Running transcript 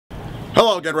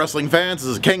Hello, good wrestling fans.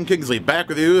 This is King Kingsley back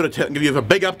with you to give you a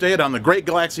big update on the Great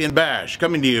Galaxian Bash,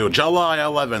 coming to you July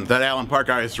 11th at Allen Park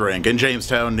Ice Rink in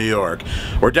Jamestown, New York.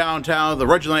 We're downtown, the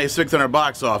original 96th in our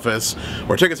box office,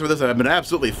 where tickets for this have been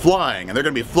absolutely flying, and they're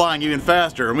going to be flying even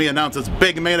faster when we announce this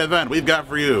big main event we've got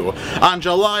for you. On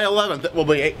July 11th, it will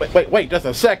be, wait, just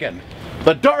a second.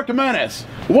 The Dark Menace!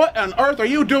 What on earth are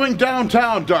you doing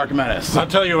downtown, Dark Menace? I'll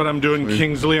tell you what I'm doing,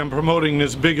 Kingsley. I'm promoting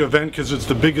this big event because it's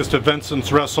the biggest event since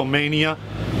WrestleMania.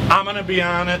 I'm going to be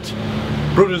on it.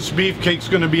 Brutus Beefcake's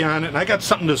going to be on it, and I got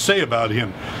something to say about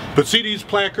him. But see these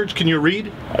placards? Can you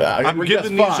read? I'm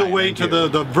giving these away to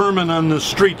the vermin on the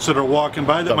streets that are walking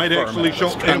by that might actually show.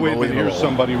 Hey, wait a minute, here's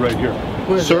somebody right here.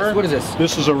 Sir, what is this?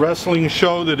 This is a wrestling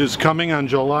show that is coming on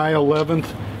July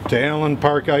 11th to Allen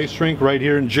Park Ice Rink right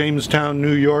here in Jamestown,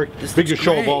 New York. Biggest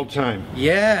show of all time.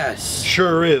 Yes.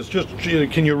 Sure is. Just,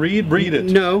 can you read? Read it.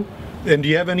 No. And do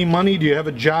you have any money? Do you have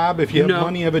a job? If you have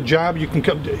money, have a job, you can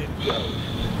come.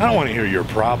 I don't want to hear your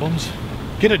problems.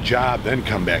 Get a job, then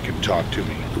come back and talk to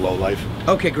me, lowlife.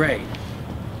 Okay, great.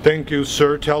 Thank you,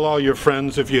 sir. Tell all your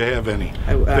friends if you have any.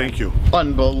 Thank you.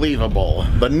 Unbelievable.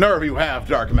 The nerve you have,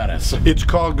 Dark Menace. It's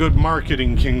called good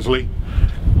marketing, Kingsley.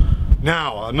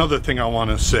 Now, another thing I want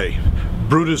to say.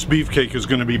 Brutus Beefcake is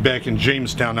going to be back in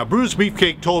Jamestown. Now, Brutus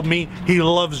Beefcake told me he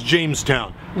loves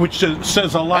Jamestown, which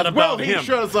says a lot about him. He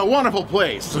sure is a wonderful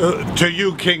place. To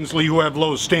you, Kingsley, who have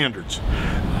low standards.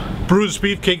 Brutus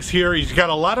Beefcake's here. He's got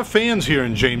a lot of fans here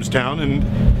in Jamestown,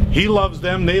 and he loves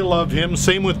them. They love him.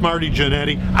 Same with Marty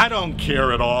Jannetty. I don't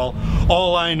care at all.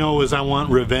 All I know is I want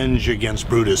revenge against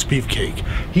Brutus Beefcake.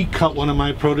 He cut one of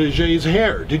my protege's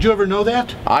hair. Did you ever know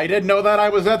that? I didn't know that. I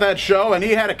was at that show, and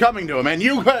he had it coming to him, and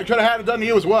you could have had it done to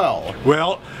you as well.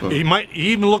 Well, he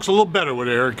even looks a little better with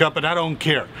a haircut, but I don't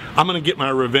care. I'm going to get my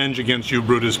revenge against you,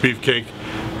 Brutus Beefcake.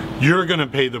 You're going to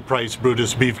pay the price,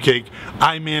 Brutus Beefcake.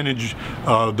 I manage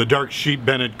the Dark Sheep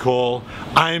Bennett Cole.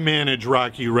 I manage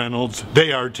Rocky Reynolds.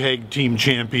 They are tag team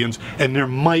champions, and there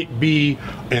might be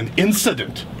an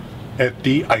incident at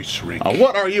the ice rink.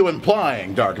 What are you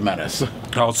implying, Dark Menace?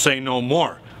 I'll say no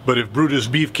more. But if Brutus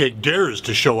Beefcake dares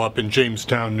to show up in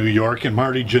Jamestown, New York, and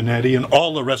Marty Jannetty and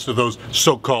all the rest of those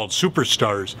so-called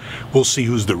superstars, we'll see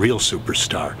who's the real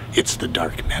superstar. It's the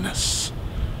Dark Menace.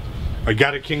 I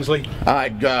got it, Kingsley?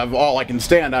 All I can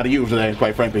stand out of you today,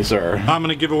 quite frankly, sir. I'm going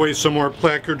to give away some more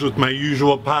placards with my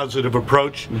usual positive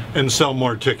approach and sell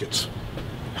more tickets.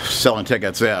 Selling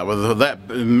tickets, yeah. With that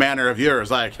manner of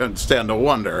yours, I can stand to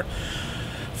wonder.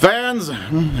 Fans,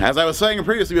 as I was saying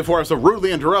previously before I was so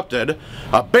rudely interrupted,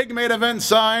 a big main event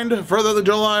signed for the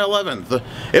July 11th.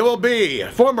 It will be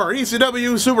former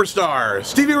ECW superstar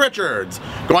Stevie Richards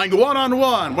going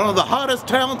one-on-one, one of the hottest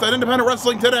talents at independent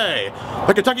wrestling today,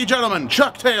 the Kentucky gentleman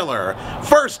Chuck Taylor.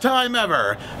 First time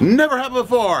ever, never happened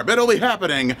before, but it'll be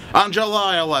happening on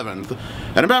July 11th.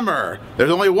 And remember, there's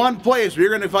only one place where you're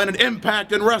going to find an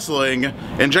impact in wrestling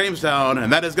in Jamestown,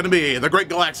 and that is going to be the Great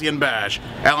Galaxian Bash,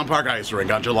 Allen Park Ice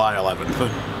Rink on July 11th.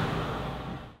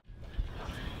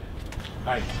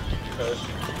 Hi.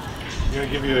 I'm going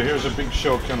to give you, here's a big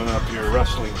show coming up here, a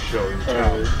wrestling show in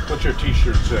town. What's your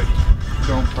t-shirt say?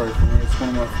 Don't pray for me. It's one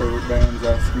of my favorite bands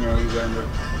asking Alexander.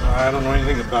 I don't know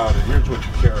anything about it. Here's what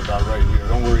you care about right here.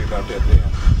 Don't worry about that band.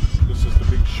 This is the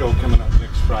big show coming up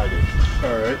next Friday.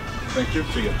 All right. Thank you.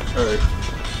 See you. All right.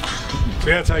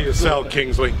 See, that's how you sell,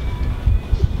 Kingsley.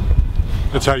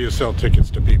 That's how you sell tickets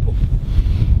to people.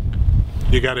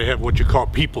 You got to have what you call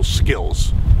people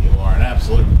skills. You are an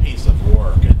absolute piece of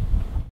work.